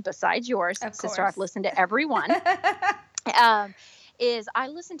time, besides yours, Of sister, course. I've listened to every one, is I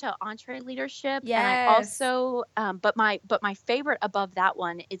listen to EntreLeadership. Yes. And I also, but my favorite above that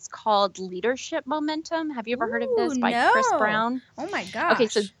one is called Leadership Momentum. Have you ever heard of this by Chris no. Brown? Oh my gosh. Okay,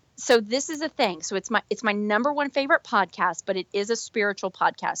 so this is a thing. So it's my number one favorite podcast, but it is a spiritual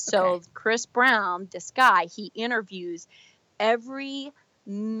podcast. So Okay. Chris Brown, this guy, he interviews every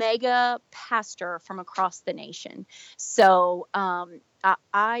mega pastor from across the nation. So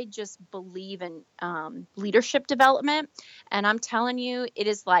I just believe in leadership development, and I'm telling you, it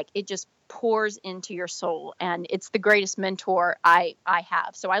is like it just pours into your soul, and it's the greatest mentor I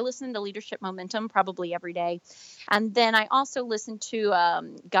have. So I listen to Leadership Momentum probably every day, and then I also listen to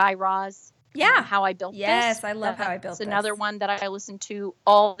Guy Raz. Yeah. How I Built This. Yes, I love How I Built This. It's another one that I listen to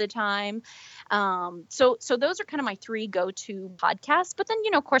all the time. So those are kind of my three go-to podcasts. But then,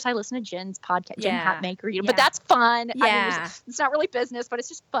 of course, I listen to Jen's podcast, Jen Yeah. Hatmaker. Yeah. But that's fun. Yeah. It's not really business, but it's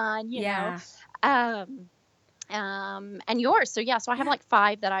just fun, Yeah. And yours. So I have like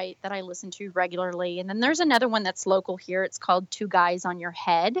 5 that I listen to regularly. And then there's another one that's local here. It's called Two Guys on Your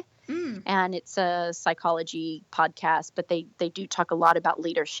Head. And it's a psychology podcast, but they do talk a lot about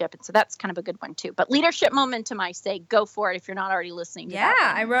leadership. And so that's kind of a good one too. But Leadership Momentum, I say, go for it if you're not already listening to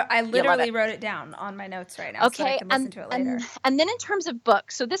that one. I literally wrote it down on my notes right now. So that I can listen to it later. And then in terms of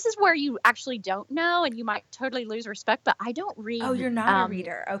books, so this is where you actually don't know, and you might totally lose respect, but I don't read. Oh, you're not a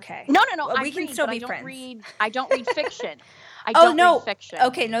reader. Okay. No. Well, we can still be friends. I don't read fiction. I Oh, don't no. read fiction.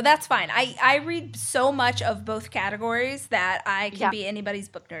 Okay, no, that's fine. I read so much of both categories that I can be anybody's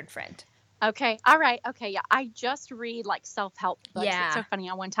book nerd friend. Okay. All right. Okay. Yeah. I just read like self-help books. Yeah. It's so funny.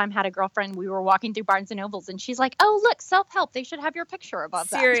 I one time had a girlfriend, we were walking through Barnes and Nobles, and she's like, oh, look, self-help. They should have your picture above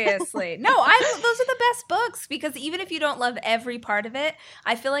that. Seriously. No, those are the best books, because even if you don't love every part of it,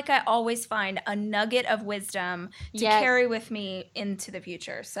 I feel like I always find a nugget of wisdom to carry with me into the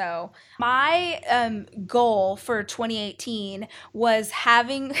future. So my goal for 2018 was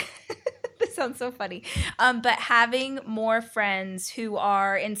having... This sounds so funny. But having more friends who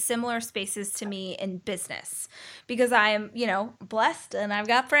are in similar spaces to me in business, because I am, blessed and I've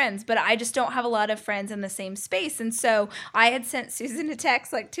got friends, but I just don't have a lot of friends in the same space. And so I had sent Susan a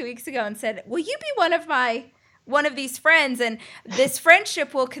text like 2 weeks ago and said, will you be one of these friends, and this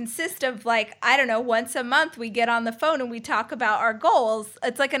friendship will consist of once a month we get on the phone and we talk about our goals.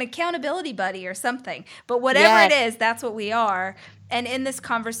 It's like an accountability buddy or something, but whatever it is, that's what we are. And in this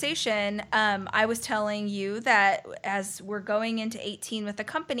conversation, I was telling you that as we're going into 18 with the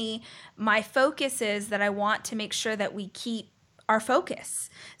company, my focus is that I want to make sure that we keep our focus.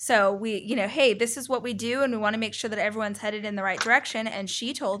 So we, hey, this is what we do, and we want to make sure that everyone's headed in the right direction. And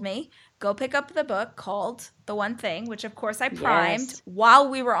she told me, go pick up the book called The One Thing, which of course I primed while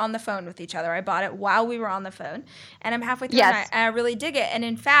we were on the phone with each other. I bought it while we were on the phone, and I'm halfway through and I really dig it. And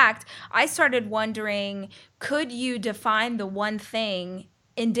in fact, I started wondering, could you define the one thing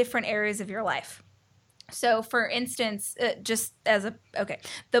in different areas of your life? So for instance,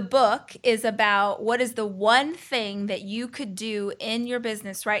 the book is about what is the one thing that you could do in your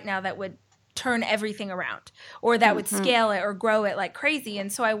business right now that would turn everything around, or that would scale it or grow it like crazy.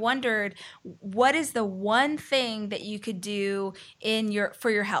 And so I wondered, what is the one thing that you could do for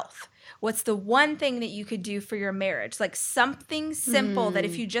your health? What's the one thing that you could do for your marriage? Like something simple that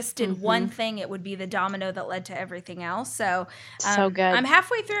if you just did one thing, it would be the domino that led to everything else. So good. I'm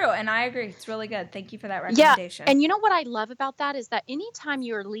halfway through, and I agree. It's really good. Thank you for that recommendation. Yeah. And you know what I love about that is that anytime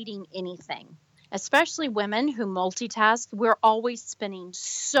you're leading anything, especially women who multitask, we're always spinning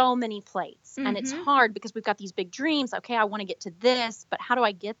so many plates. And it's hard because we've got these big dreams. Okay, I want to get to this, but how do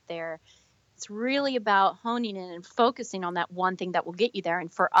I get there? It's really about honing in and focusing on that one thing that will get you there.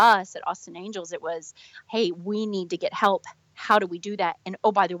 And for us at Austin Angels, it was, hey, we need to get help. How do we do that? And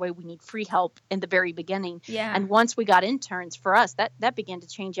oh, by the way, we need free help in the very beginning. Yeah. And once we got interns, for us, that began to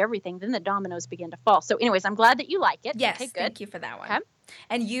change everything. Then the dominoes began to fall. So anyways, I'm glad that you like it. Yes, okay, good. Thank you for that one. Okay.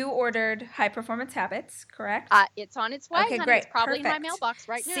 And you ordered High Performance Habits, correct? It's on its way, Okay, honey. great. It's probably in my Perfect. mailbox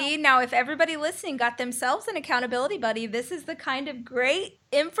right now. See, now if everybody listening got themselves an accountability buddy, this is the kind of great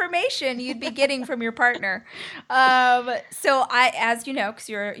information you'd be getting from your partner. So I, as you know, because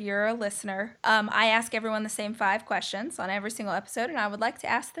you're a listener, I ask everyone the same 5 questions on every single episode, and I would like to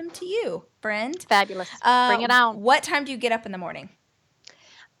ask them to you, Brend. Fabulous. Bring it on. What time do you get up in the morning?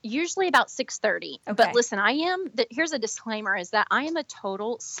 Usually about 6:30. Okay. But listen, here's a disclaimer, is that I am a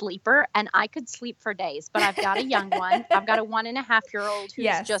total sleeper, and I could sleep for days, but I've got a young one. I've got a 1.5-year-old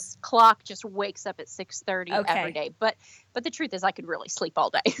who's just wakes up at 6:30 every day. But the truth is I could really sleep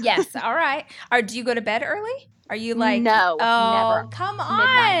all day. Yes. All right. Do you go to bed early? Are you like, no, never. Come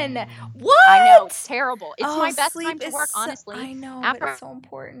Midnight. on. What? I know, it's terrible. It's my best time to work, honestly. I know, After but it's so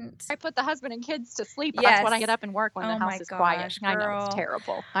important. I put the husband and kids to sleep. Yes. That's when I get up and work when the house is quiet. Girl. I know, it's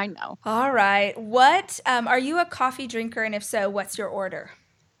terrible. I know. All right. What, are you a coffee drinker? And if so, what's your order?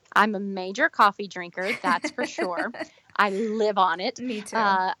 I'm a major coffee drinker, that's for sure. I live on it. Me too.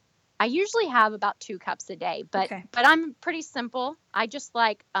 I usually have about 2 cups a day, but I'm pretty simple. I just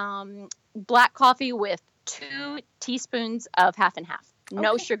like black coffee with 2 teaspoons of half and half.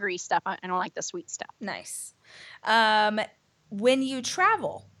 No sugary stuff. I don't like the sweet stuff. Nice. When you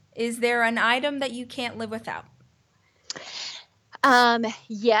travel, is there an item that you can't live without?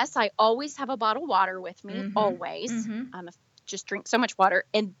 Yes, I always have a bottle of water with me. Mm-hmm. Always. Mm-hmm. Just drink so much water.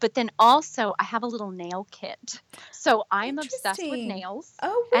 But then also I have a little nail kit. So I'm obsessed with nails.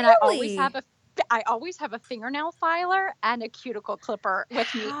 Oh, really? And I always have a fingernail filer and a cuticle clipper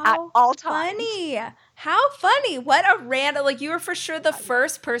with me at all times. How funny. What a random, like, you were for sure the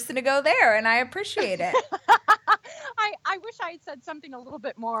first person to go there, and I appreciate it. I wish I had said something a little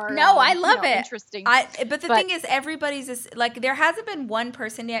bit more. No, I love it. Interesting. But the thing is, everybody's just, like, there hasn't been one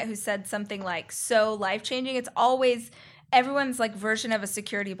person yet who said something like so life-changing. It's always everyone's like version of a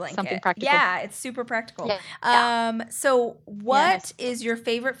security blanket. Something practical. Yeah, it's super practical. Yeah. So what is your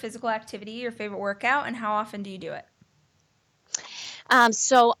favorite physical activity, your favorite workout, and how often do you do it?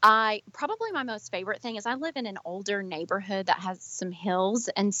 So probably my most favorite thing is I live in an older neighborhood that has some hills.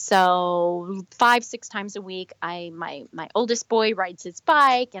 And so 5-6 times a week, my oldest boy rides his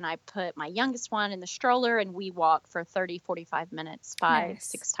bike, and I put my youngest one in the stroller, and we walk for 30-45 minutes,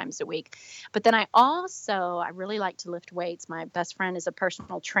 5-6 times a week. But then I really like to lift weights. My best friend is a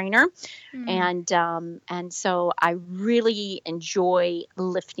personal trainer. And so I really enjoy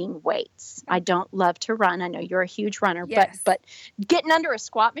lifting weights. I don't love to run. I know you're a huge runner, but getting under a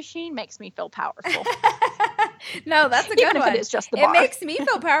squat machine makes me feel powerful. No, that's a good Even one. If it is just the bar. It makes me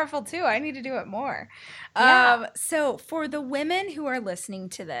feel powerful too. I need to do it more. So for the women who are listening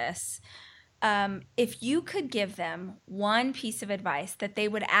to this, if you could give them one piece of advice that they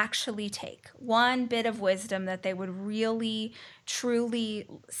would actually take, one bit of wisdom that they would really, truly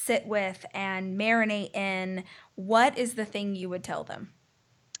sit with and marinate in, what is the thing you would tell them?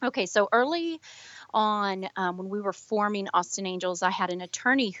 Okay, so early on, when we were forming Austin Angels, I had an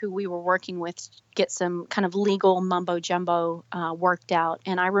attorney who we were working with to get some kind of legal mumbo jumbo worked out.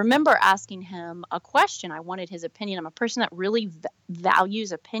 And I remember asking him a question. I wanted his opinion. I'm a person that really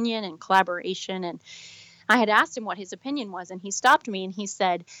values opinion and collaboration. And I had asked him what his opinion was, and he stopped me and he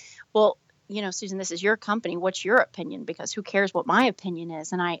said, well, Susan, this is your company. What's your opinion? Because who cares what my opinion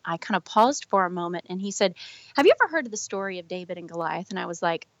is? And I kind of paused for a moment, and he said, have you ever heard of the story of David and Goliath? And I was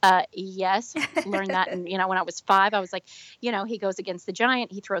like, yes, learned that. And, when I was 5, I was like, he goes against the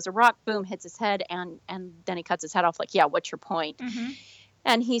giant, he throws a rock, boom, hits his head, and then he cuts his head off. Like, yeah, what's your point? Mm-hmm.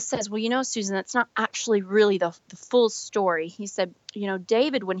 And he says, well, Susan, that's not actually really the full story. He said,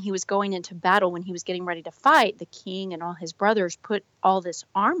 David, when he was going into battle, when he was getting ready to fight, the king and all his brothers put all this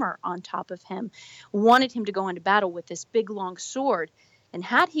armor on top of him, wanted him to go into battle with this big, long sword. And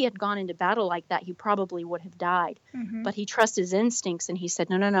had he had gone into battle like that, he probably would have died. Mm-hmm. But he trusted his instincts, and he said,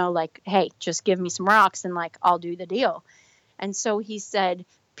 no, like, hey, just give me some rocks and, like, I'll do the deal. And so he said,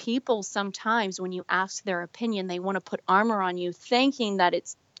 people sometimes, when you ask their opinion, they want to put armor on you, thinking that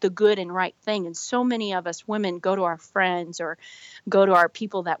it's the good and right thing. And so many of us women go to our friends or go to our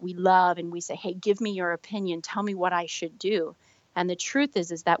people that we love, and we say, hey, give me your opinion. Tell me what I should do. And the truth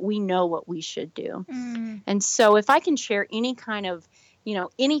is that we know what we should do. Mm. And so if I can share any kind of,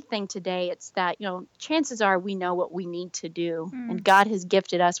 anything today, it's that, chances are we know what we need to do. Mm. And God has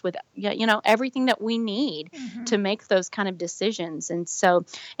gifted us with, everything that we need to make those kind of decisions. And so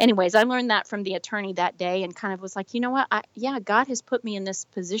anyways, I learned that from the attorney that day, and kind of was like, what? God has put me in this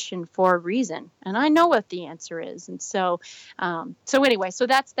position for a reason, and I know what the answer is. And so, so anyway, so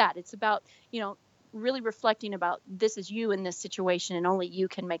that's that. It's about, really reflecting about this is you in this situation, and only you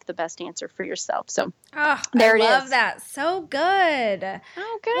can make the best answer for yourself. So there it is. I love that. So good.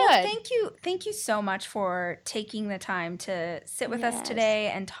 Oh, good. Well, thank you so much for taking the time to sit with us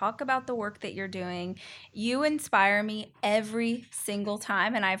today and talk about the work that you're doing. You inspire me every single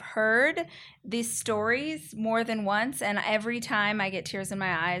time, and I've heard these stories more than once, and every time I get tears in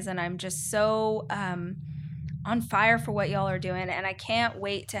my eyes, and I'm just so on fire for what y'all are doing, and I can't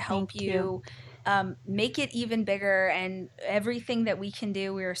wait to help you make it even bigger, and everything that we can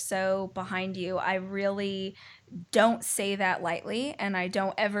do, we are so behind you. I really don't say that lightly, and I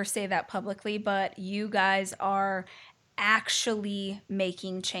don't ever say that publicly, but you guys are actually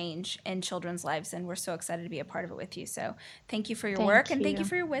making change in children's lives, and we're so excited to be a part of it with you. So thank you for your work, and thank you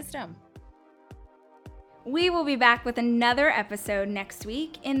for your wisdom. We will be back with another episode next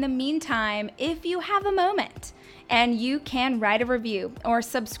week. In the meantime, if you have a moment and you can write a review or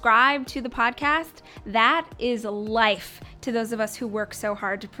subscribe to the podcast, that is life to those of us who work so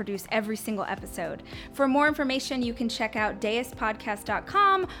hard to produce every single episode. For more information, you can check out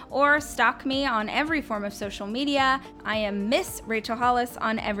deuspodcast.com or stalk me on every form of social media. I am Miss Rachel Hollis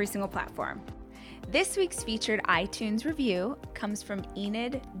on every single platform. This week's featured iTunes review comes from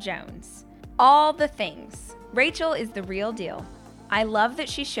Enid Jones. All the things. Rachel is the real deal. I love that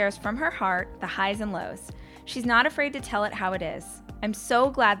she shares from her heart the highs and lows. She's not afraid to tell it how it is. I'm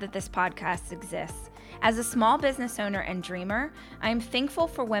so glad that this podcast exists. As a small business owner and dreamer, I am thankful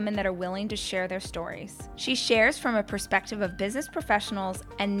for women that are willing to share their stories. She shares from a perspective of business professionals,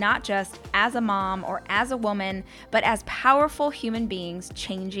 and not just as a mom or as a woman, but as powerful human beings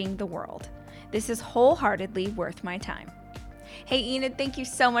changing the world. This is wholeheartedly worth my time. Hey, Enid, thank you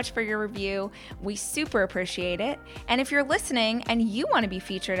so much for your review. We super appreciate it. And if you're listening and you want to be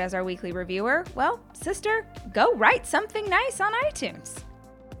featured as our weekly reviewer, well, sister, go write something nice on iTunes.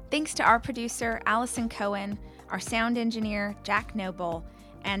 Thanks to our producer, Allison Cohen, our sound engineer, Jack Noble,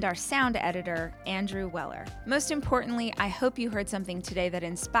 and our sound editor, Andrew Weller. Most importantly, I hope you heard something today that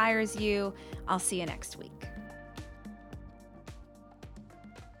inspires you. I'll see you next week.